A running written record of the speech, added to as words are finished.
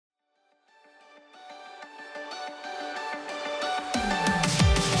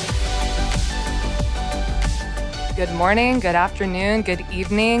Good morning, good afternoon, good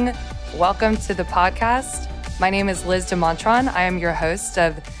evening. Welcome to the podcast. My name is Liz DeMontrond. I am your host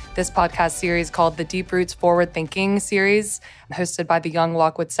of this podcast series called the Deep Roots Forward Thinking series, hosted by the Young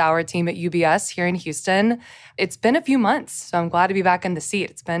Lockwood Sauer team at UBS here in Houston. It's been a few months, so I'm glad to be back in the seat.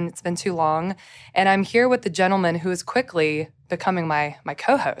 It's been too long. And I'm here with the gentleman who is quickly becoming my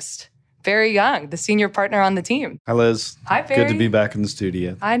co-host, Barry Young, the senior partner on the team. Hi, Liz. Hi, Barry. Good to be back in the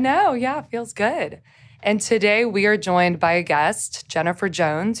studio. I know. Yeah, feels good. And today we are joined by a guest, Jennifer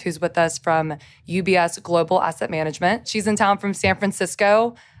Jones, who's with us from UBS Global Asset Management. She's in town from San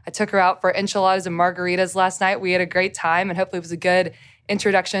Francisco. I took her out for enchiladas and margaritas last night. We had a great time, and hopefully it was a good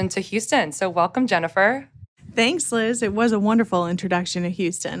introduction to Houston. So welcome, Jennifer. Thanks, Liz. It was a wonderful introduction to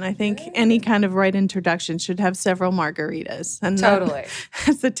Houston. I think any kind of right introduction should have several margaritas. And totally.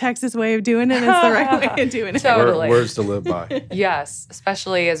 That's the Texas way of doing it. It's the right way of doing it. Totally. Words to live by. Yes,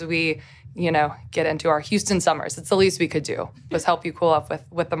 especially as we get into our Houston summers. It's the least we could do was help you cool off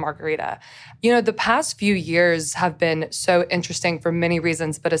with the margarita. The past few years have been so interesting for many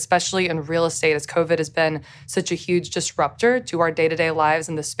reasons, but especially in real estate, as COVID has been such a huge disruptor to our day-to-day lives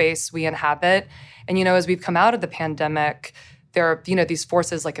and the space we inhabit. And, as we've come out of the pandemic, there are, these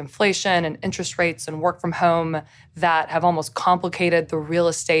forces like inflation and interest rates and work from home that have almost complicated the real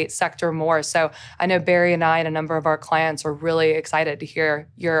estate sector more. So I know Barry and I and a number of our clients are really excited to hear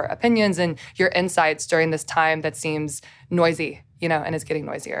your opinions and your insights during this time that seems noisy, and is getting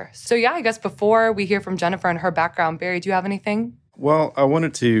noisier. So yeah, I guess before we hear from Jennifer and her background, Barry, do you have anything? Well, I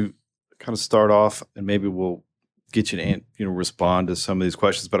wanted to kind of start off, and maybe we'll get you to respond to some of these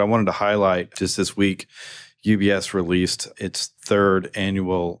questions, but I wanted to highlight just this week, UBS released its third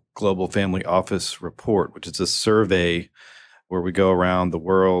annual Global Family Office Report, which is a survey where we go around the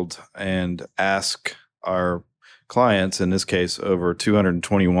world and ask our clients, in this case, over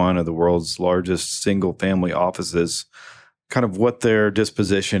 221 of the world's largest single-family offices, kind of what their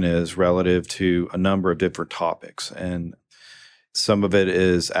disposition is relative to a number of different topics. And some of it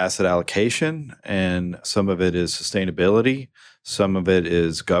is asset allocation, and some of it is sustainability, some of it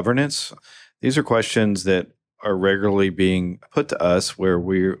is governance. These are questions that are regularly being put to us where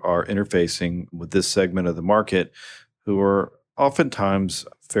we are interfacing with this segment of the market who are oftentimes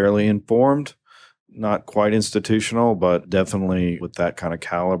fairly informed, not quite institutional, but definitely with that kind of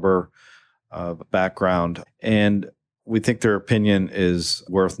caliber of background. And we think their opinion is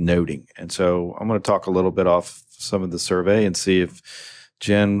worth noting. And so I'm going to talk a little bit off some of the survey and see if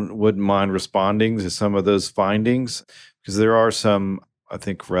Jen wouldn't mind responding to some of those findings, because there are some, I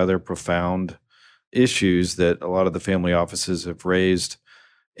think, rather profound issues that a lot of the family offices have raised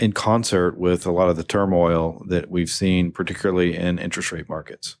in concert with a lot of the turmoil that we've seen, particularly in interest rate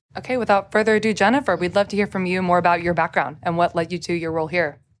markets. Okay, without further ado, Jennifer, we'd love to hear from you more about your background and what led you to your role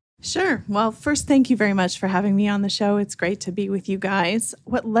here. Sure. Well, first, thank you very much for having me on the show. It's great to be with you guys.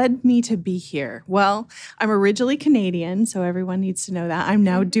 What led me to be here? Well, I'm originally Canadian, so everyone needs to know that. I'm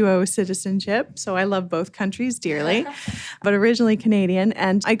now dual citizenship, so I love both countries dearly, but originally Canadian.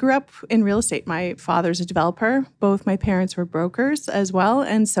 And I grew up in real estate. My father's a developer. Both my parents were brokers as well,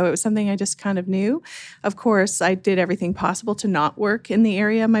 and so it was something I just kind of knew. Of course, I did everything possible to not work in the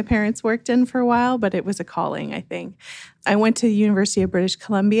area my parents worked in for a while, but it was a calling, I think. I went to the University of British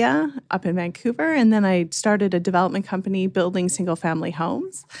Columbia up in Vancouver, and then I started a development company building single-family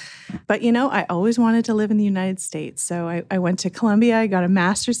homes. But, I always wanted to live in the United States. So I went to Columbia, I got a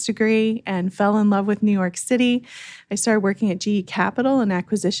master's degree, and fell in love with New York City. I started working at GE Capital and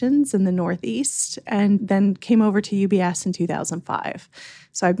acquisitions in the Northeast, and then came over to UBS in 2005.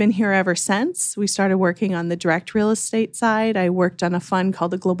 So I've been here ever since. We started working on the direct real estate side. I worked on a fund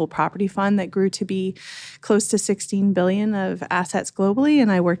called the Global Property Fund that grew to be close to $16 billion of assets globally,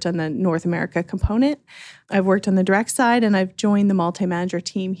 and I worked on the North America component. I've worked on the direct side, and I've joined the multi-manager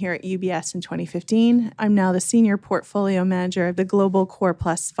team here at UBS in 2015. I'm now the senior portfolio manager of the Global Core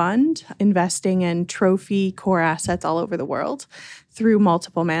Plus Fund, investing in trophy core assets all over the world through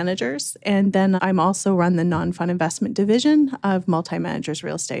multiple managers. And then I'm also run the non-fund investment division of multi-managers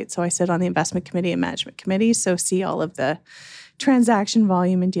real estate. So I sit on the investment committee and management committee, so see all of the transaction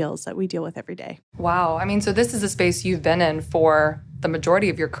volume and deals that we deal with every day. Wow. So this is a space you've been in for the majority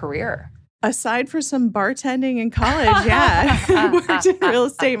of your career. Aside for some bartending in college, yeah. I worked in real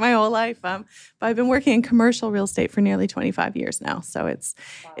estate my whole life. But I've been working in commercial real estate for nearly 25 years now, so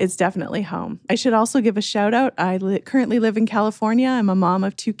it's definitely home. I should also give a shout out. I currently live in California. I'm a mom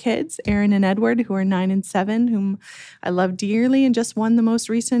of 2 kids, Aaron and Edward, who are 9 and 7, whom I love dearly and just won the most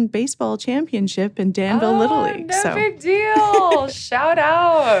recent baseball championship in Danville Little League. No big deal. Shout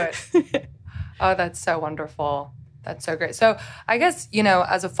out. Oh, that's so wonderful. That's so great. So I guess,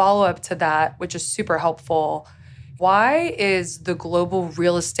 as a follow-up to that, which is super helpful, Why is the global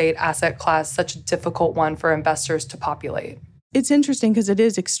real estate asset class such a difficult one for investors to populate? It's interesting because it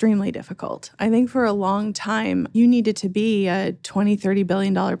is extremely difficult. I think for a long time, you needed to be a $20, $30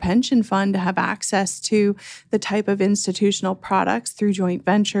 billion pension fund to have access to the type of institutional products through joint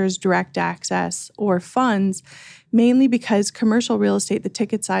ventures, direct access, or funds, mainly because commercial real estate, the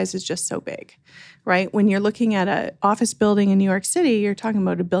ticket size is just so big, right? When you're looking at an office building in New York City, you're talking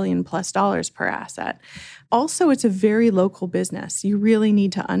about $1 billion+ per asset. Also, it's a very local business. You really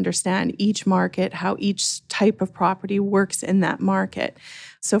need to understand each market, how each type of property works in that market.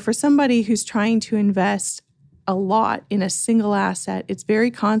 So for somebody who's trying to invest a lot in a single asset, it's very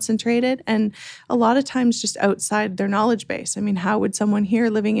concentrated and a lot of times just outside their knowledge base. I mean, how would someone here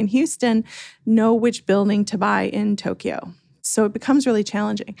living in Houston know which building to buy in Tokyo? So it becomes really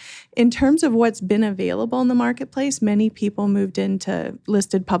challenging. In terms of what's been available in the marketplace, many people moved into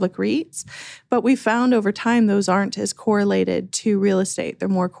listed public REITs, but we found over time those aren't as correlated to real estate. They're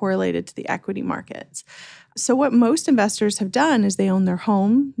more correlated to the equity markets. So what most investors have done is they own their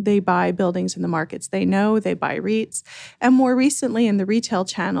home, they buy buildings in the markets they know, they buy REITs. And more recently in the retail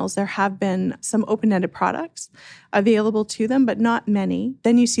channels, there have been some open-ended products available to them, but not many.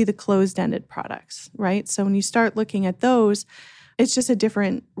 Then you see the closed-ended products, right? So when you start looking at those, it's just a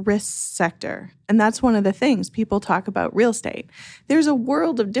different risk sector. And that's one of the things people talk about real estate. There's a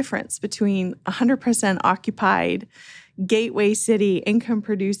world of difference between 100% occupied gateway city income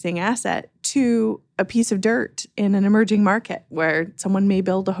producing asset to a piece of dirt in an emerging market where someone may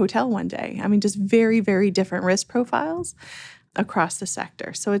build a hotel one day. I mean, just very, very different risk profiles across the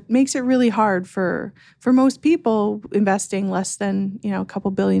sector. So it makes it really hard for most people investing less than, a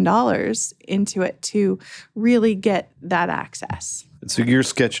couple $2 billion into it to really get that access. So you're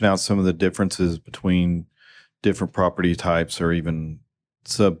sketching out some of the differences between different property types or even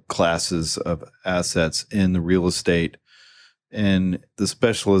subclasses of assets in the real estate. And the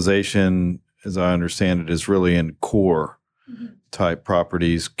specialization, as I understand it, is really in core type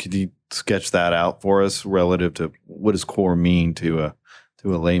properties. Could you sketch that out for us relative to what does core mean to a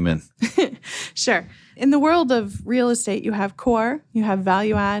layman? Sure. In the world of real estate, you have core, you have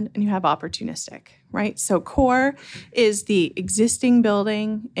value add, and you have opportunistic, right? So core is the existing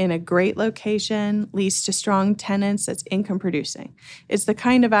building in a great location, leased to strong tenants that's income producing. It's the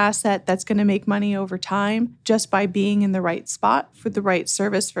kind of asset that's going to make money over time just by being in the right spot for the right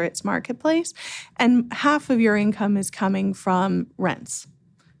service for its marketplace. And half of your income is coming from rents.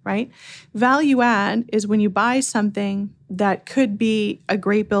 Right? Value add is when you buy something that could be a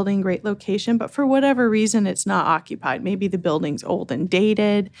great building, great location, but for whatever reason, it's not occupied. Maybe the building's old and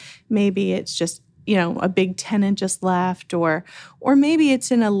dated. Maybe it's just, a big tenant just left, or maybe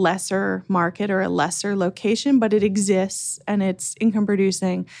it's in a lesser market or a lesser location, but it exists and it's income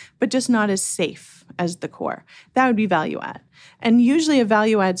producing, but just not as safe as the core. That would be value add. And usually a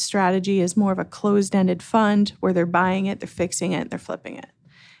value add strategy is more of a closed-ended fund where they're buying it, they're fixing it, they're flipping it.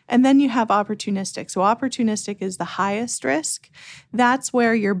 And then you have opportunistic. So opportunistic is the highest risk. That's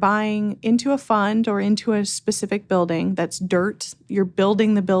where you're buying into a fund or into a specific building that's dirt. You're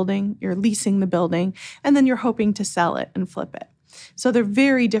building the building, you're leasing the building, and then you're hoping to sell it and flip it. So they're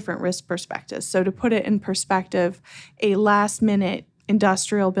very different risk perspectives. So to put it in perspective, a last-minute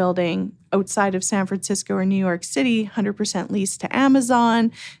industrial building outside of San Francisco or New York City, 100% leased to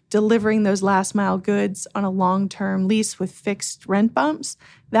Amazon, delivering those last-mile goods on a long-term lease with fixed rent bumps,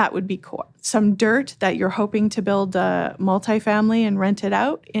 that would be core. Some dirt that you're hoping to build a multifamily and rent it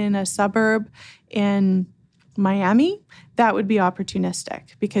out in a suburb in Miami, that would be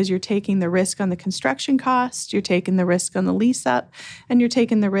opportunistic because you're taking the risk on the construction cost, you're taking the risk on the lease up, and you're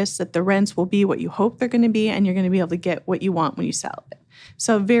taking the risk that the rents will be what you hope they're going to be, and you're going to be able to get what you want when you sell it.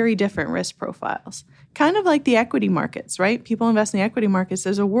 So very different risk profiles. Kind of like the equity markets, right? People invest in the equity markets.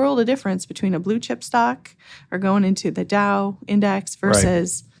 There's a world of difference between a blue chip stock or going into the Dow index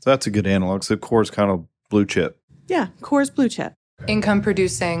versus... Right. So that's a good analog. So core is kind of blue chip. Yeah, core is blue chip. Income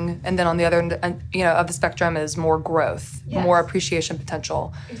producing, and then on the other end, of the spectrum is more growth, more appreciation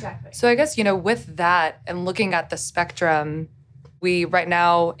potential. Exactly. So I guess, with that and looking at the spectrum, we right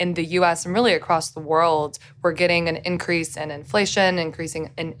now in the US and really across the world, we're getting an increase in inflation, increasing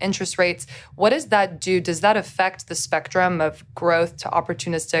in interest rates. What does that do? Does that affect the spectrum of growth to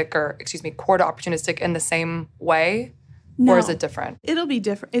opportunistic core to opportunistic in the same way? No. Or is it different? It'll be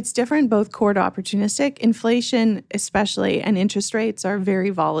different. It's different both core to opportunistic. Inflation especially and interest rates are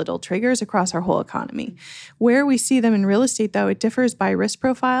very volatile triggers across our whole economy. Where we see them in real estate, though, it differs by risk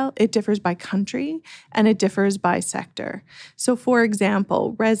profile, it differs by country, and it differs by sector. So for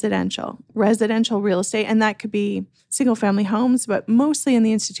example, residential real estate, and that could be single-family homes, but mostly in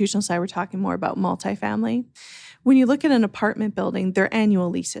the institutional side, we're talking more about multifamily. When you look at an apartment building, they're annual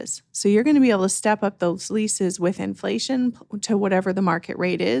leases. So you're going to be able to step up those leases with inflation to whatever the market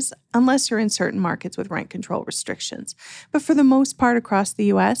rate is, unless you're in certain markets with rent control restrictions. But for the most part across the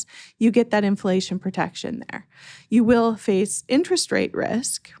US, you get that inflation protection there. You will face interest rate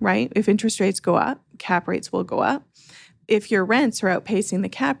risk, right? If interest rates go up, cap rates will go up. If your rents are outpacing the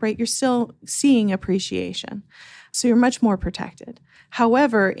cap rate, you're still seeing appreciation. So you're much more protected.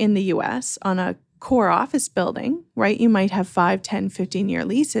 However, in the US, on a core office building, right, you might have 5, 10, 15-year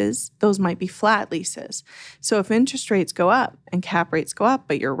leases. Those might be flat leases. So if interest rates go up and cap rates go up,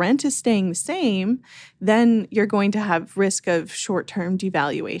 but your rent is staying the same, then you're going to have risk of short-term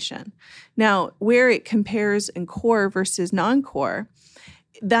devaluation. Now, where it compares in core versus non-core,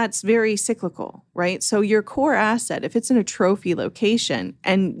 that's very cyclical, right? So your core asset, if it's in a trophy location,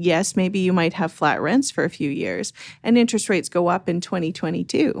 and yes, maybe you might have flat rents for a few years and interest rates go up in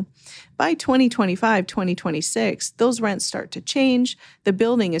 2022. By 2025, 2026, those rents start to change. The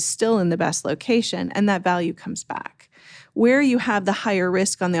building is still in the best location and that value comes back. Where you have the higher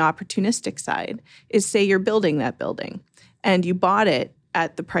risk on the opportunistic side is, say you're building that building and you bought it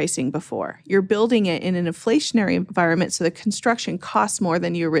at the pricing before. You're building it in an inflationary environment, so the construction costs more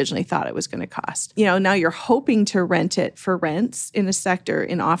than you originally thought it was going to cost. Now you're hoping to rent it for rents in a sector,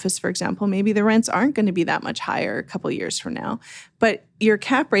 in office, for example. Maybe the rents aren't going to be that much higher a couple of years from now, but your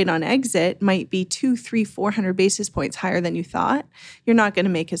cap rate on exit might be 200, 300, 400 basis points higher than you thought. You're not going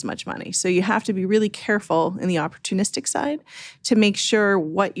to make as much money. So you have to be really careful in the opportunistic side to make sure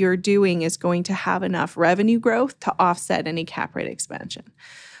what you're doing is going to have enough revenue growth to offset any cap rate expansion.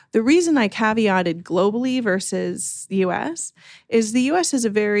 The reason I caveated globally versus the US is the US has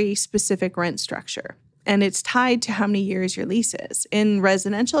a very specific rent structure. And it's tied to how many years your lease is. In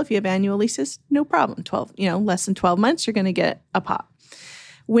residential, if you have annual leases, no problem. Less than 12 months, you're going to get a pop.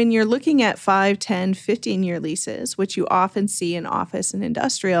 When you're looking at 5, 10, 15-year leases, which you often see in office and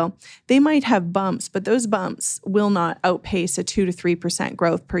industrial, they might have bumps, but those bumps will not outpace a 2 to 3%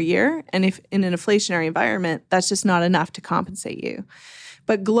 growth per year. And if in an inflationary environment, that's just not enough to compensate you.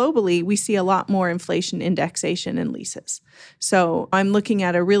 But globally, we see a lot more inflation indexation in leases. So I'm looking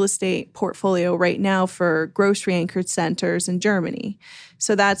at a real estate portfolio right now for grocery-anchored centers in Germany.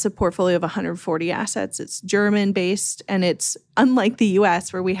 So that's a portfolio of 140 assets. It's German-based, and it's unlike the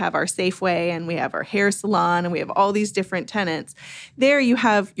U.S. where we have our Safeway and we have our hair salon and we have all these different tenants. There you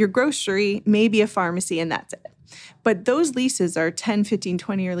have your grocery, maybe a pharmacy, and that's it. But those leases are 10, 15,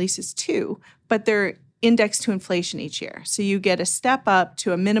 20-year leases too, but they're indexed to inflation each year. So you get a step up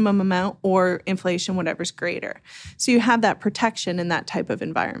to a minimum amount or inflation, whatever's greater. So you have that protection in that type of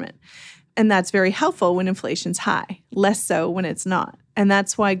environment. And that's very helpful when inflation's high, less so when it's not. And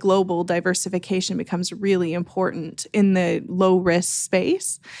that's why global diversification becomes really important in the low risk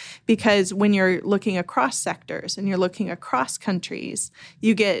space, because when you're looking across sectors and you're looking across countries,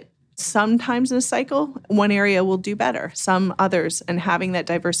 you get sometimes in a cycle, one area will do better, some others, and having that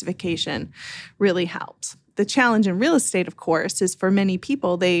diversification really helps. The challenge in real estate, of course, is for many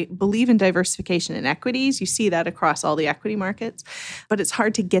people, they believe in diversification in equities. You see that across all the equity markets, but it's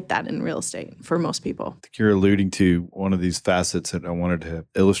hard to get that in real estate for most people. I think you're alluding to one of these facets that I wanted to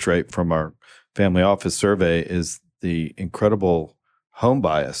illustrate from our family office survey is the incredible home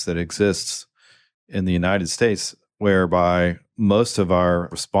bias that exists in the United States, whereby most of our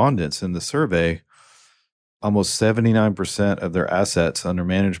respondents in the survey, almost 79% of their assets under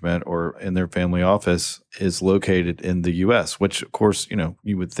management or in their family office is located in the U.S., which, of course,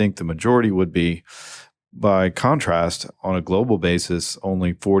 you would think the majority would be. By contrast, on a global basis,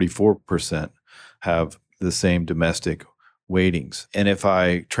 only 44% have the same domestic weightings. And if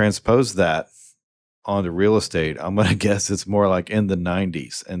I transpose that onto real estate, I'm going to guess it's more like in the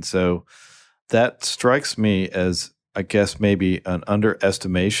 90s. And so that strikes me as, I guess, maybe an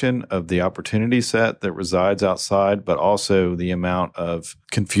underestimation of the opportunity set that resides outside, but also the amount of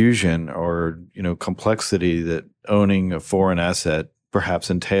confusion or, complexity that owning a foreign asset perhaps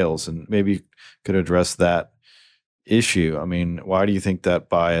entails, and maybe could address that issue. I mean, why do you think that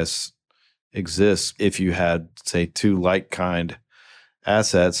bias exists if you had, say, two like-kind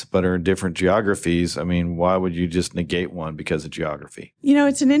assets but are in different geographies? I mean, why would you just negate one because of geography?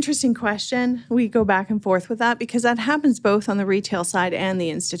 It's an interesting question. We go back and forth with that because that happens both on the retail side and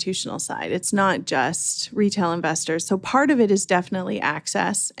the institutional side. It's not just retail investors. So part of it is definitely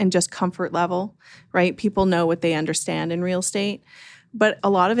access and just comfort level, right? People know what they understand in real estate. But a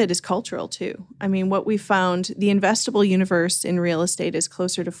lot of it is cultural too. I mean, what we found, the investable universe in real estate is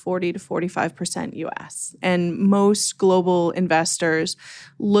closer to 40 to 45% US. And most global investors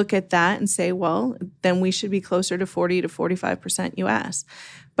look at that and say, well, then we should be closer to 40 to 45% US.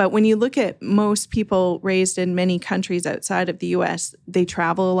 But when you look at most people raised in many countries outside of the US, they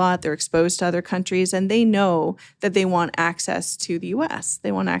travel a lot, they're exposed to other countries, and they know that they want access to the US.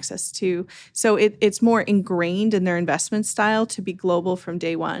 They want access to, so it's more ingrained in their investment style to be global from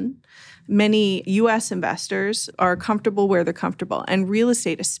day one. Many US investors are comfortable where they're comfortable. And real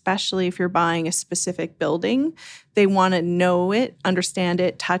estate, especially if you're buying a specific building, they want to know it, understand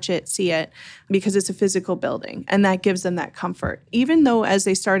it, touch it, see it, because it's a physical building. And that gives them that comfort. Even though as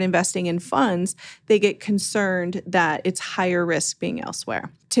they start investing in funds, they get concerned that it's higher risk being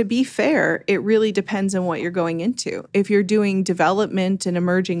elsewhere. To be fair, it really depends on what you're going into. If you're doing development in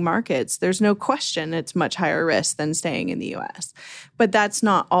emerging markets, there's no question it's much higher risk than staying in the US. But that's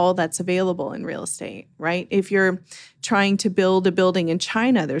not all that's available in real estate, right? If you're trying to build a building in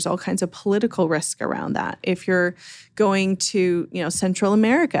China, there's all kinds of political risk around that. If you're going to, Central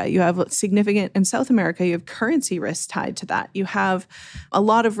America, you have significant, in South America, you have currency risk tied to that. You have a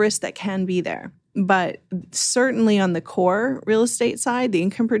lot of risk that can be there. But certainly on the core real estate side, the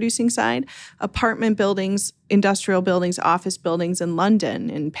income producing side, apartment buildings, industrial buildings, office buildings in London,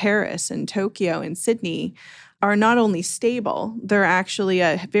 in Paris, in Tokyo, in Sydney are not only stable, they're actually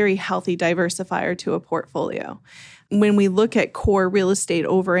a very healthy diversifier to a portfolio. When we look at core real estate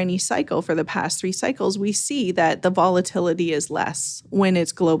over any cycle for the past 3 cycles, we see that the volatility is less when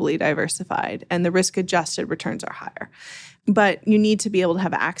it's globally diversified and the risk-adjusted returns are higher. But you need to be able to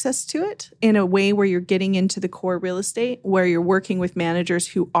have access to it in a way where you're getting into the core real estate, where you're working with managers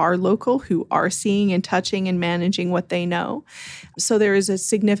who are local, who are seeing and touching and managing what they know. So there is a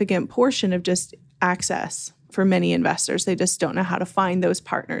significant portion of just access for many investors. They just don't know how to find those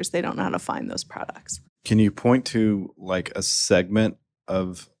partners. They don't know how to find those products. Can you point to like a segment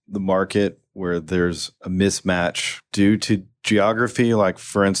of the market where there's a mismatch due to geography? Like,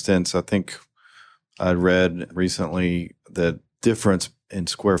 for instance, I think I read recently the difference in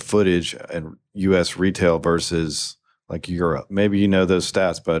square footage in U.S. retail versus like Europe. Maybe you know those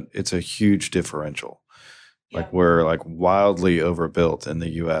stats, but it's a huge differential. Yeah. Like we're like wildly overbuilt in the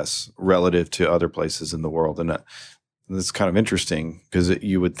U.S. relative to other places in the world. And that's kind of interesting because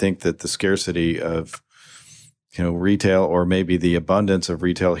you would think that the scarcity of retail, or maybe the abundance of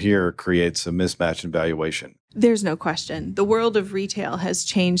retail here, creates a mismatch in valuation. There's no question. The world of retail has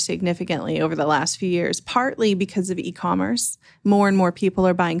changed significantly over the last few years, partly because of e-commerce. More and more people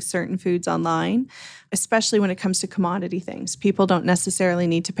are buying certain foods online, especially when it comes to commodity things. People don't necessarily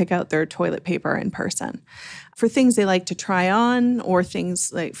need to pick out their toilet paper in person. For things they like to try on, or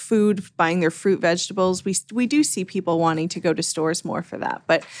things like food, buying their fruit, vegetables, we do see people wanting to go to stores more for that.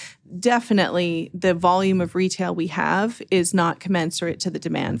 But definitely the volume of retail we have is not commensurate to the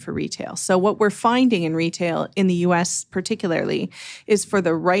demand for retail. So what we're finding in retail in the US particularly is for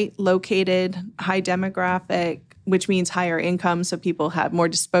the right located, high demographic, which means higher income, so people have more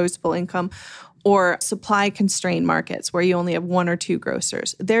disposable income, or supply constrained markets where you only have 1 or 2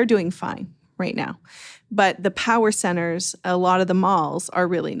 grocers. They're doing fine right now. But the power centers, a lot of the malls are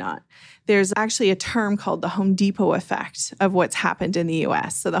really not. There's actually a term called the Home Depot effect of what's happened in the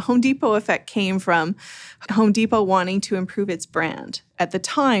US. So the Home Depot effect came from Home Depot wanting to improve its brand. At the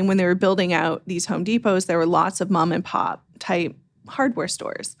time when they were building out these Home Depots, there were lots of mom and pop type hardware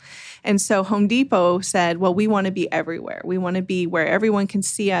stores. And so Home Depot said, well, we want to be everywhere. We want to be where everyone can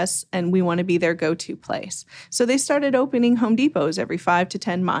see us, and we want to be their go-to place. So they started opening Home Depots every 5 to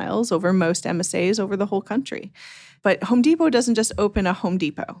 10 miles over most MSAs over the whole country. But Home Depot doesn't just open a Home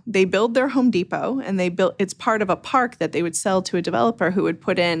Depot. They build their Home Depot, and it's part of a park that they would sell to a developer who would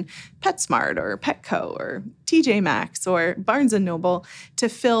put in PetSmart or Petco or TJ Maxx or Barnes & Noble to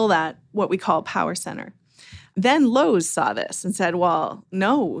fill that, what we call power center. Then Lowe's saw this and said, well,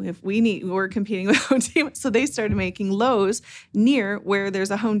 no, we're competing with Home Depot. So they started making Lowe's near where there's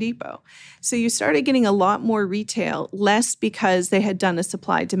a Home Depot. So you started getting a lot more retail, less because they had done a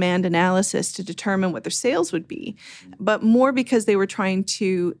supply-demand analysis to determine what their sales would be, but more because they were trying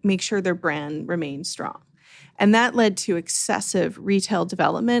to make sure their brand remained strong. And that led to excessive retail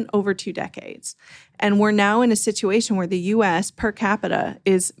development over 2 decades. And we're now in a situation where the US per capita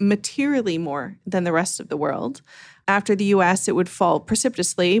is materially more than the rest of the world. After the US, it would fall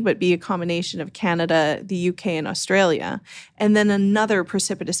precipitously, but be a combination of Canada, the UK, and Australia, and then another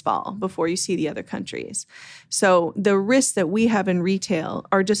precipitous fall before you see the other countries. So the risks that we have in retail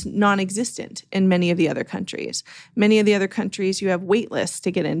are just non-existent in many of the other countries. Many of the other countries, you have wait lists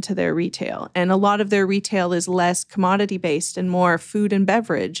to get into their retail, and a lot of their retail is less commodity-based and more food and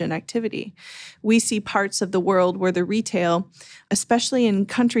beverage and activity. We see parts of the world where the retail especially in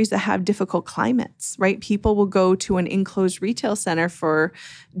countries that have difficult climates, right? People will go to an enclosed retail center for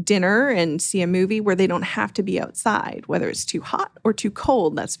dinner and see a movie where they don't have to be outside, whether it's too hot or too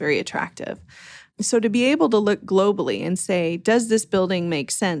cold. That's very attractive. So to be able to look globally and say, does this building make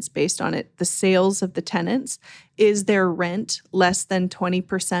sense based on the sales of the tenants? Is their rent less than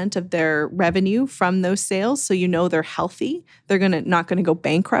 20% of their revenue from those sales? So you know they're healthy. They're not going to go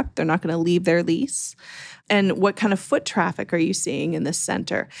bankrupt. They're not going to leave their lease. And what kind of foot traffic are you seeing in this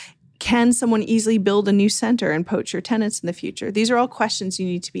center? Can someone easily build a new center and poach your tenants in the future? These are all questions you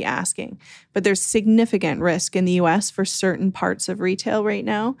need to be asking. But there's significant risk in the U.S. for certain parts of retail right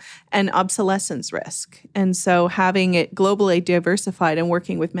now and obsolescence risk. And so having it globally diversified and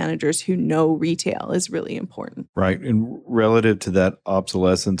working with managers who know retail is really important. Right. And relative to that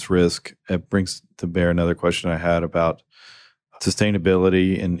obsolescence risk, it brings to bear another question I had about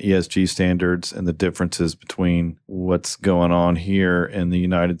sustainability and ESG standards and the differences between what's going on here in the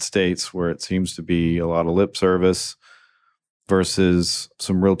United States, where it seems to be a lot of lip service, versus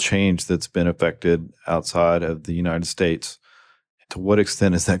some real change that's been affected outside of the United States. To what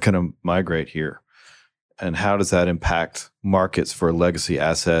extent is that going to migrate here? And how does that impact markets for legacy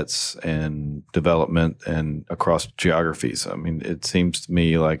assets and development and across geographies? I mean, it seems to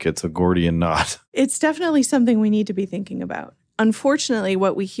me like it's a Gordian knot. It's definitely something we need to be thinking about. Unfortunately,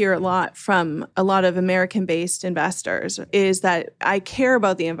 what we hear a lot from a lot of American-based investors is that I care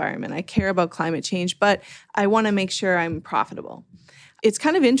about the environment, I care about climate change, but I want to make sure I'm profitable. It's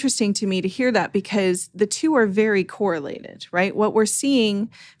kind of interesting to me to hear that because the two are very correlated, right? What we're seeing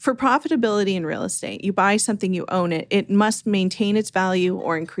for profitability in real estate, you buy something, you own it, it must maintain its value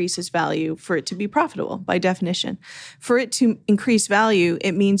or increase its value for it to be profitable by definition. For it to increase value,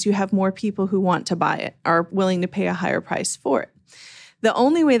 it means you have more people who want to buy it, are willing to pay a higher price for it. The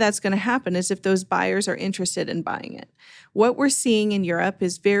only way that's going to happen is if those buyers are interested in buying it. What we're seeing in Europe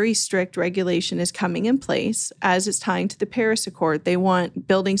is very strict regulation is coming in place as it's tying to the Paris Accord. They want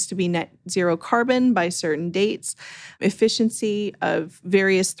buildings to be net zero carbon by certain dates. Efficiency of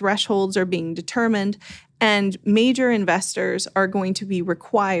various thresholds are being determined. And major investors are going to be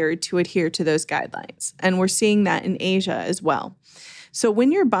required to adhere to those guidelines. And we're seeing that in Asia as well. So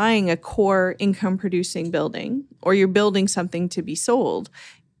when you're buying a core income-producing building or you're building something to be sold,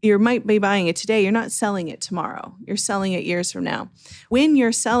 you might be buying it today. You're not selling it tomorrow. You're selling it years from now. When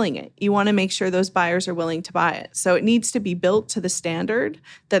you're selling it, you want to make sure those buyers are willing to buy it. So it needs to be built to the standard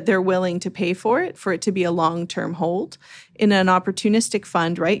that they're willing to pay for it to be a long-term hold. In an opportunistic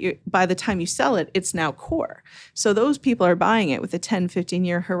fund, right, by the time you sell it, it's now core. So those people are buying it with a 10,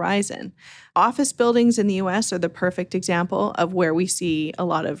 15-year horizon. Office buildings in the U.S. are the perfect example of where we see a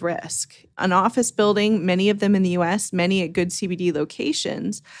lot of risk. An office building, many of them in the U.S., many at good CBD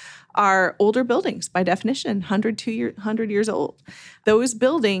locations, are older buildings by definition, 100 years old. Those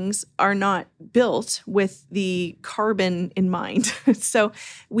buildings are not built with the carbon in mind. So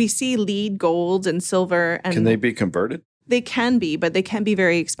we see LEED gold and silver. And can they be converted? They can be, but they can be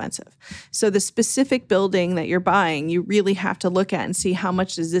very expensive. So the specific building that you're buying, you really have to look at and see how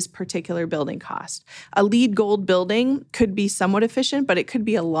much does this particular building cost. A LEED gold building could be somewhat efficient, but it could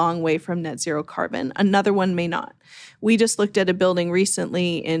be a long way from net zero carbon. Another one may not. We just looked at a building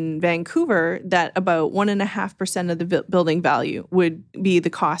recently in Vancouver that about 1.5% of the building value would be the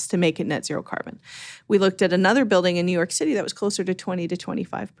cost to make it net zero carbon. We looked at another building in New York City that was closer to 20 to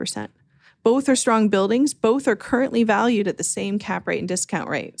 25%. Both are strong buildings. Both are currently valued at the same cap rate and discount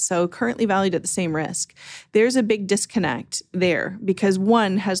rate. So currently valued at the same risk. There's a big disconnect there because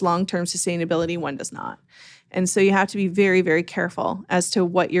one has long-term sustainability, one does not. And so you have to be very, very careful as to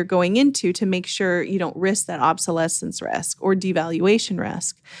what you're going into to make sure you don't risk that obsolescence risk or devaluation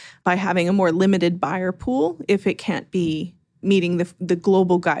risk by having a more limited buyer pool if it can't be meeting the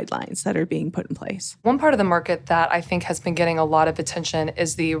global guidelines that are being put in place. One part of the market that I think has been getting a lot of attention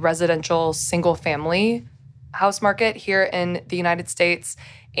is the residential single-family house market here in the United States.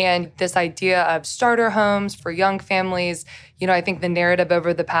 And this idea of starter homes for young families, I think the narrative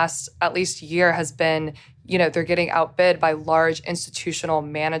over the past at least year has been, they're getting outbid by large institutional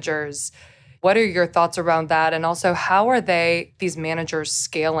managers. What are your thoughts around that? And also, how are these managers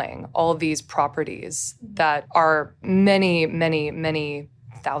scaling all of these properties that are many, many, many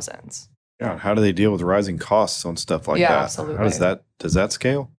thousands? Yeah. How do they deal with rising costs on stuff like that? Yeah, absolutely. How does that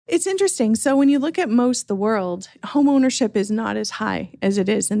scale? It's interesting. So when you look at most of the world, home ownership is not as high as it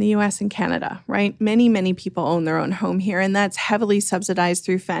is in the US and Canada, right? Many, many people own their own home here, and that's heavily subsidized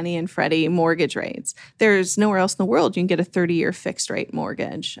through Fannie and Freddie mortgage rates. There's nowhere else in the world you can get a 30-year fixed rate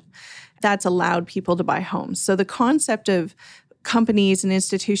mortgage. That's allowed people to buy homes. So the concept of companies and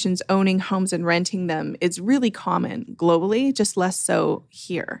institutions owning homes and renting them is really common globally, just less so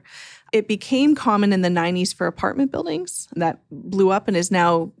here. It became common in the 90s for apartment buildings. That blew up and is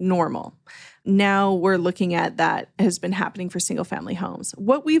now normal. Now we're looking at that has been happening for single-family homes.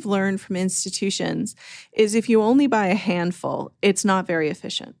 What we've learned from institutions is if you only buy a handful, it's not very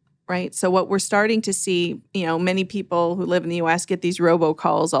efficient. Right. So what we're starting to see, many people who live in the U.S. get these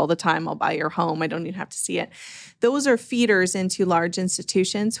robocalls all the time. I'll buy your home. I don't even have to see it. Those are feeders into large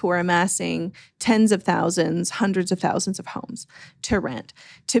institutions who are amassing tens of thousands, hundreds of thousands of homes to rent.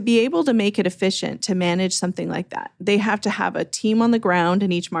 To be able to make it efficient to manage something like that, they have to have a team on the ground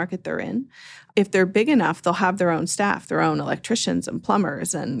in each market they're in. If they're big enough, they'll have their own staff, their own electricians and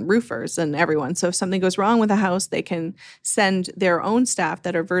plumbers and roofers and everyone. So if something goes wrong with a house, they can send their own staff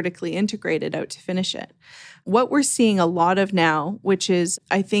that are vertically integrated out to finish it. What we're seeing a lot of now, which is,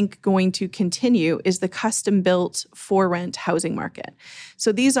 I think, going to continue, is the custom-built for-rent housing market.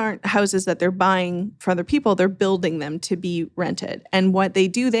 So these aren't houses that they're buying for other people. They're building them to be rented. And what they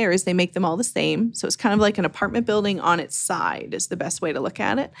do there is they make them all the same. So it's kind of like an apartment building on its side is the best way to look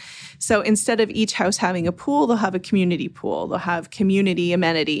at it. So instead of each house having a pool, they'll have a community pool. They'll have community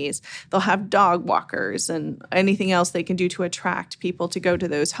amenities. They'll have dog walkers and anything else they can do to attract people to go to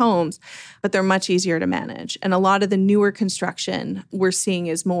those homes. But they're much easier to manage. And a lot of the newer construction we're seeing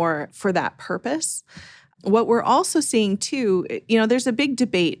is more for that purpose. What we're also seeing too, there's a big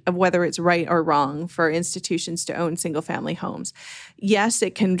debate of whether it's right or wrong for institutions to own single-family homes. Yes,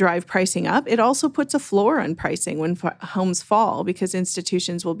 it can drive pricing up. It also puts a floor on pricing when homes fall because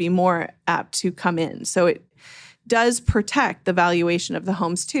institutions will be more apt to come in. So it does protect the valuation of the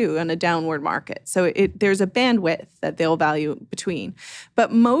homes too in a downward market. So there's a bandwidth that they'll value between.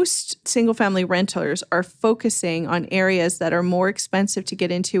 But most single-family renters are focusing on areas that are more expensive to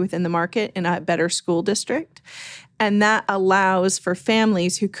get into within the market in a better school district. And that allows for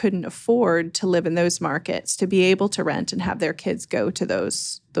families who couldn't afford to live in those markets to be able to rent and have their kids go to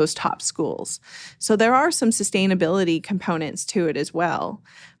those top schools. So there are some sustainability components to it as well.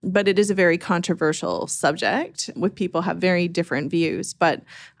 But it is a very controversial subject with people have very different views. But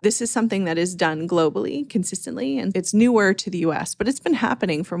this is something that is done globally, consistently, and it's newer to the U.S., but it's been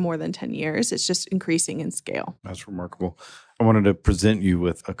happening for more than 10 years. It's just increasing in scale. That's remarkable. I wanted to present you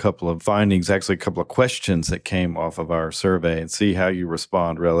with a couple of findings, actually a couple of questions that came off of our survey and see how you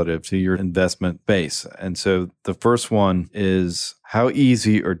respond relative to your investment base. And so the first one is, how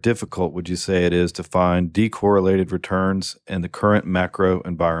easy or difficult would you say it is to find decorrelated returns in the current macro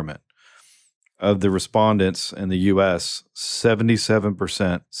environment? Of the respondents in the U.S.,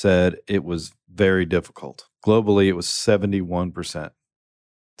 77% said it was very difficult. Globally, it was 71%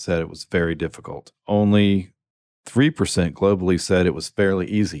 said it was very difficult. Only 3% globally said it was fairly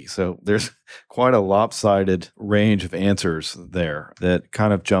easy. So there's quite a lopsided range of answers there that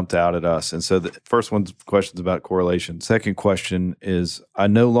kind of jumped out at us. And so the first question's about correlation. Second question is, I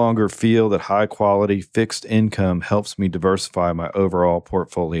no longer feel that high quality fixed income helps me diversify my overall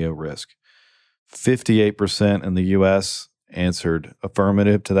portfolio risk. 58% in the U.S. answered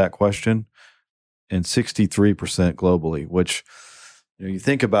affirmative to that question and 63% globally, which you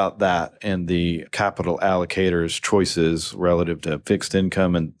think about that and the capital allocators' choices relative to fixed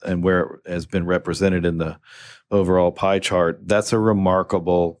income and where it has been represented in the overall pie chart. That's a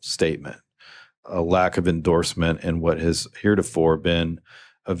remarkable statement, a lack of endorsement in what has heretofore been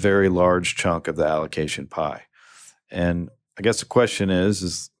a very large chunk of the allocation pie. And I guess the question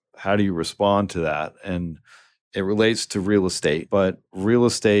is how do you respond to that? And it relates to real estate, but real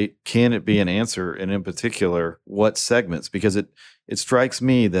estate, can it be an answer? And in particular, what segments? Because it strikes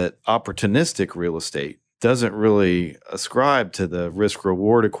me that opportunistic real estate doesn't really ascribe to the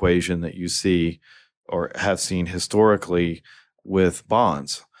risk-reward equation that you see or have seen historically with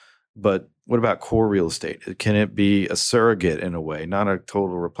bonds. But what about core real estate? Can it be a surrogate in a way, not a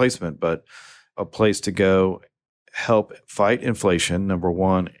total replacement, but a place to go help fight inflation, number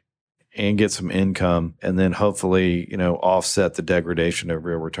one, and get some income, and then hopefully, offset the degradation of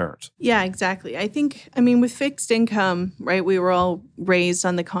real returns? Yeah, exactly. With fixed income, right, we were all raised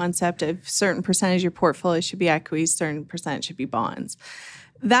on the concept of certain percentage of your portfolio should be equities, certain percent should be bonds.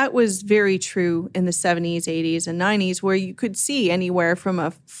 That was very true in the 70s, 80s, and 90s, where you could see anywhere from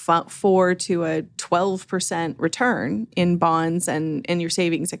a 4 to a 12% return in bonds and in your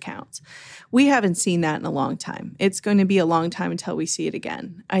savings accounts. We haven't seen that in a long time. It's going to be a long time until we see it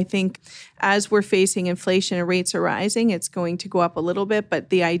again. I think as we're facing inflation and rates are rising, it's going to go up a little bit, but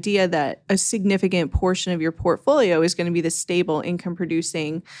the idea that a significant portion of your portfolio is going to be the stable income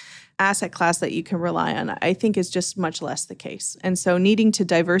producing asset class that you can rely on, I think is just much less the case. And so needing to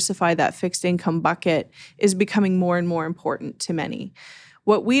diversify that fixed income bucket is becoming more and more important to many.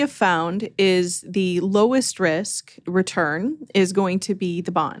 What we have found is the lowest risk return is going to be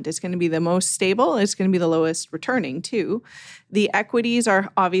the bond. It's going to be the most stable. It's going to be the lowest returning too. The equities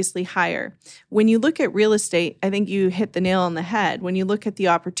are obviously higher. When you look at real estate, I think you hit the nail on the head. When you look at the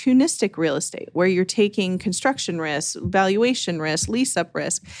opportunistic real estate, where you're taking construction risk, valuation risk, lease-up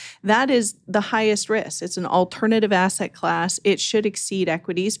risk, that is the highest risk. It's an alternative asset class. It should exceed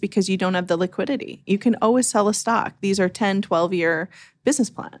equities because you don't have the liquidity. You can always sell a stock. These are 10, 12-year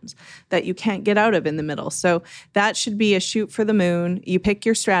business plans that you can't get out of in the middle. So that should be a shoot for the moon. You pick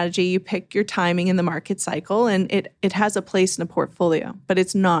your strategy, you pick your timing in the market cycle, and it has a place in a portfolio, but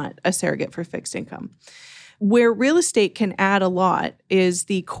it's not a surrogate for fixed income. Where real estate can add a lot is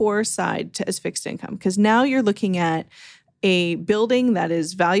the core side as fixed income, because now you're looking at a building that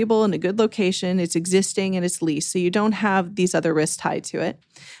is valuable in a good location, it's existing and it's leased, so you don't have these other risks tied to it,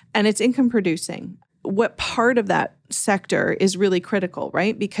 and it's income producing. What part of that sector is really critical,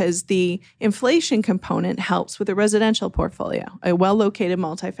 right? Because the inflation component helps with a residential portfolio. A well-located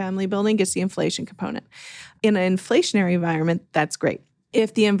multifamily building gets the inflation component. In an inflationary environment, that's great.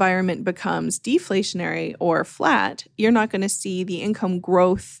 If the environment becomes deflationary or flat, you're not going to see the income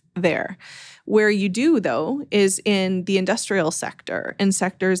growth there. Where you do, though, is in the industrial sector and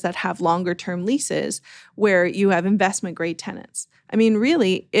sectors that have longer-term leases where you have investment-grade tenants. I mean,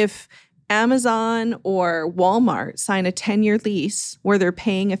 really, if Amazon or Walmart sign a 10-year lease where they're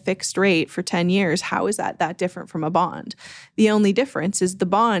paying a fixed rate for 10 years, how is that different from a bond? The only difference is the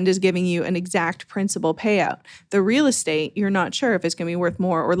bond is giving you an exact principal payout. The real estate, you're not sure if it's going to be worth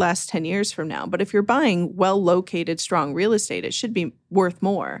more or less 10 years from now. But if you're buying well-located, strong real estate, it should be worth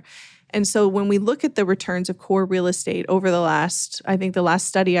more. And so when we look at the returns of core real estate over the last, I think the last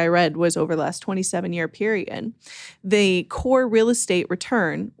study I read was over the last 27-year period, the core real estate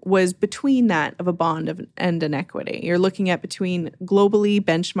return was between that of a bond and an equity. You're looking at between globally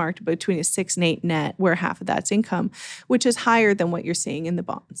benchmarked between a 6 and 8 net, where half of that's income, which is higher than what you're seeing in the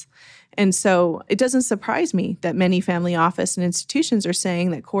bonds. And so it doesn't surprise me that many family office and institutions are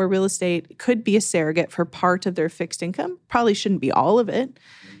saying that core real estate could be a surrogate for part of their fixed income. Probably shouldn't be all of it.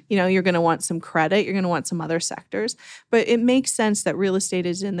 You know, you're going to want some credit, you're going to want some other sectors, but it makes sense that real estate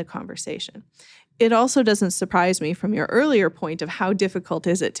is in the conversation. It also doesn't surprise me from your earlier point of how difficult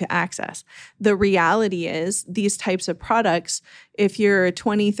is it to access. The reality is these types of products, if you're a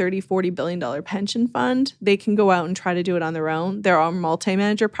 $20, $30, $40 billion pension fund, they can go out and try to do it on their own. There are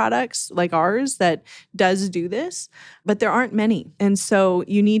multi-manager products like ours that does do this, but there aren't many. And so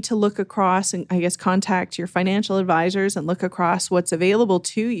you need to look across and I guess contact your financial advisors and look across what's available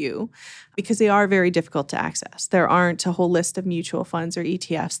to you because they are very difficult to access. There aren't a whole list of mutual funds or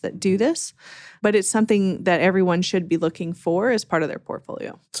ETFs that do this, but it's something that everyone should be looking for as part of their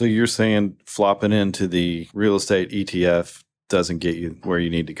portfolio. So you're saying flopping into the real estate ETF doesn't get you where you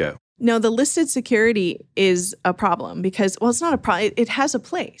need to go? No, the listed security is a problem because, well, it's not a problem. It has a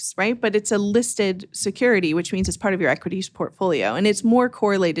place, right? But it's a listed security, which means it's part of your equities portfolio, and it's more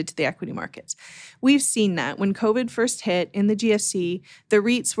correlated to the equity markets. We've seen that when COVID first hit in the GFC, the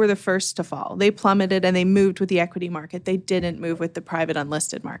REITs were the first to fall. They plummeted and they moved with the equity market. They didn't move with the private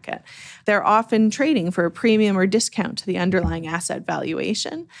unlisted market. They're often trading for a premium or discount to the underlying asset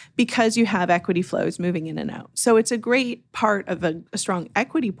valuation because you have equity flows moving in and out. So it's a great part of a strong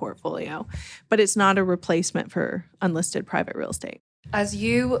equity portfolio, but it's not a replacement for unlisted private real estate. As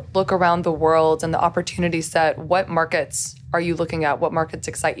you look around the world and the opportunity set, what markets are you looking at? What markets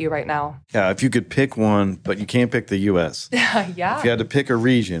excite you right now? Yeah, if you could pick one, but you can't pick the U.S. Yeah. If you had to pick a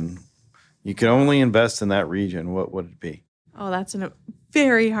region, you could only invest in that region, what would it be? Oh, that's a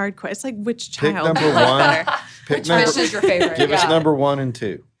very hard question. It's like which child? Pick number one. Which fish is your favorite? Give us number 1 and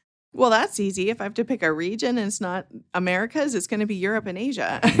 2. Well, that's easy. If I have to pick a region and it's not Americas, it's going to be Europe and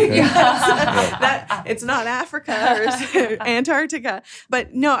Asia. Okay. It's not Africa or Antarctica.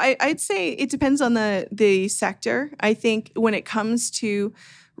 But no, I'd say it depends on the sector. I think when it comes to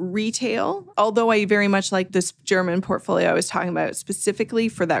retail, although I very much like this German portfolio I was talking about specifically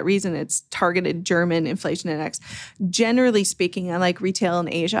for that reason, it's targeted German inflation index. Generally speaking, I like retail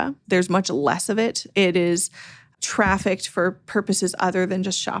in Asia. There's much less of it. It is trafficked for purposes other than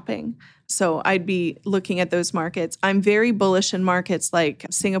just shopping. So I'd be looking at those markets. I'm very bullish in markets like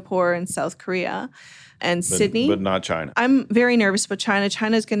Singapore and South Korea and Sydney. But not China. I'm very nervous about China.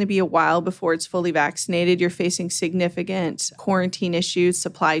 China is going to be a while before it's fully vaccinated. You're facing significant quarantine issues,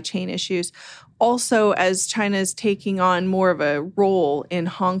 supply chain issues. Also, as China is taking on more of a role in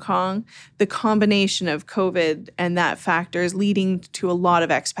Hong Kong, the combination of COVID and that factor is leading to a lot of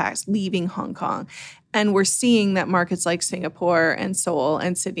expats leaving Hong Kong. And we're seeing that markets like Singapore and Seoul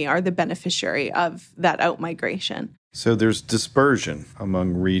and Sydney are the beneficiary of that outmigration. So there's dispersion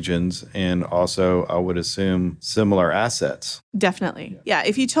among regions and also, I would assume, similar assets. Definitely. Yeah.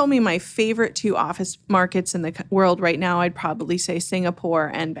 If you told me my favorite 2 office markets in the world right now, I'd probably say Singapore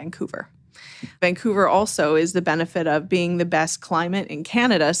and Vancouver. Vancouver also is the benefit of being the best climate in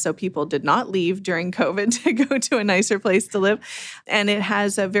Canada, so people did not leave during COVID to go to a nicer place to live. And it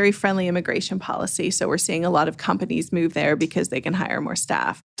has a very friendly immigration policy, so we're seeing a lot of companies move there because they can hire more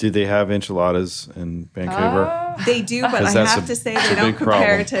staff. Do they have enchiladas in Vancouver? They do, but I have to say they don't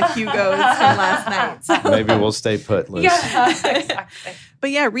compare to Hugo's from last night. So. Maybe we'll stay put, Liz. Yeah, exactly. But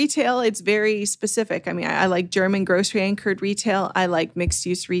yeah, retail, it's very specific. I mean, I like German grocery anchored retail. I like mixed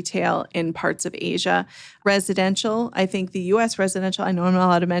use retail in parts of Asia. Residential, I think the U.S. residential, I know I'm not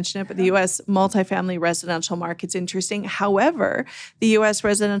allowed to mention it, but the U.S. multifamily residential market's interesting. However, the U.S.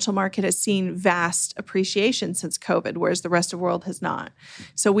 residential market has seen vast appreciation since COVID, whereas the rest of the world has not.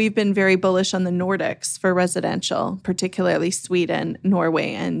 So we've been very bullish on the Nordics for residential, particularly Sweden,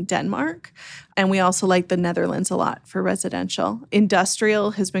 Norway, and Denmark. And we also like the Netherlands a lot for residential.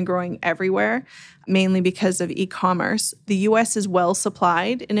 Industrial has been growing everywhere, mainly because of e-commerce. The U.S. is well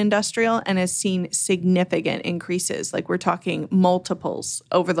supplied in industrial and has seen significant increases. Like we're talking multiples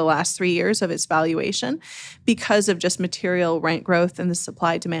over the last 3 years of its valuation because of just material rent growth and the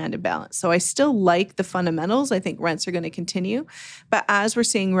supply-demand imbalance. So I still like the fundamentals. I think rents are going to continue. But as we're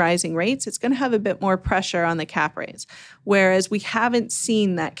seeing rising rates, it's going to have a bit more pressure on the cap rates. Whereas we haven't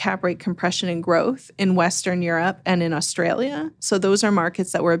seen that cap rate compression and growth in Western Europe and in Australia. So those are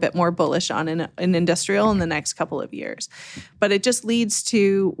markets that we're a bit more bullish on in industrial in the next couple of years. But it just leads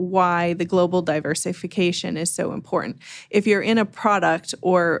to why the global diversification is so important. If you're in a product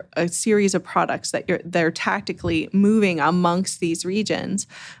or a series of products that they're tactically moving amongst these regions,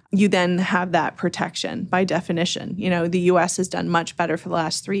 you then have that protection by definition. You know, the U.S. has done much better for the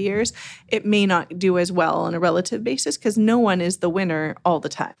last 3 years. It may not do as well on a relative basis because no one is the winner all the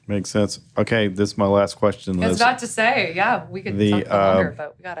time. Makes sense. Okay, this is my last question, Liz. I was about to say, yeah, we could talk for longer,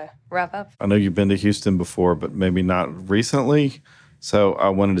 but we got to wrap up. I know you've been to Houston before, but maybe not recently. So I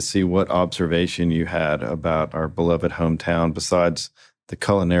wanted to see what observation you had about our beloved hometown besides the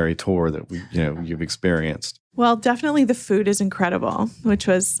culinary tour that you've experienced. Well, definitely the food is incredible, which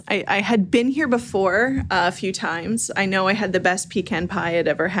was, I had been here before a few times. I know I had the best pecan pie I'd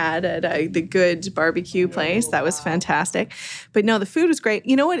ever had at the good barbecue place. That was fantastic. But no, the food was great.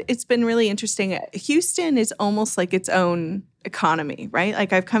 You know what? It's been really interesting. Houston is almost like its own economy, right?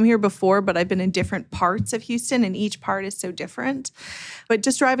 Like I've come here before, but I've been in different parts of Houston and each part is so different. But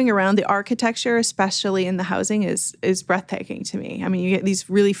just driving around, the architecture, especially in the housing, is breathtaking to me. I mean, you get these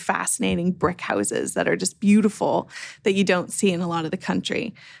really fascinating brick houses that are just beautiful that you don't see in a lot of the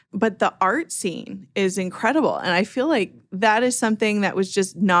country. But the art scene is incredible. And I feel like that is something that was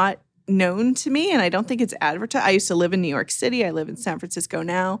just not known to me, and I don't think it's advertised. I used to live in New York City. I live in San Francisco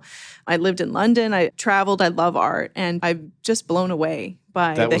now. I lived in London. I traveled. I love art, and I'm just blown away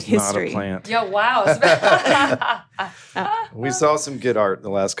by the history. That was not a plant. Yeah, wow. We saw some good art in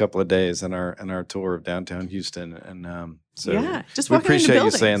the last couple of days in our tour of downtown Houston, and so yeah, just we walking appreciate into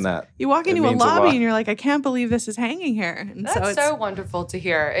you saying that. You walk into a lobby and you're like, I can't believe this is hanging here. And That's so wonderful to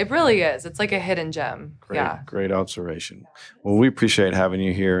hear. It really is. It's like a hidden gem. Great observation. Well, we appreciate having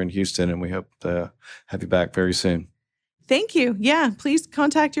you here in Houston, and we hope to have you back very soon. Thank you. Yeah, please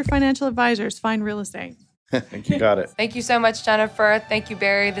contact your financial advisors. Find real estate. You got it. Thank you so much, Jennifer. Thank you,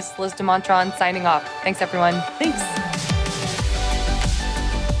 Barry. This is Liz DeMontrond signing off. Thanks, everyone. Thanks.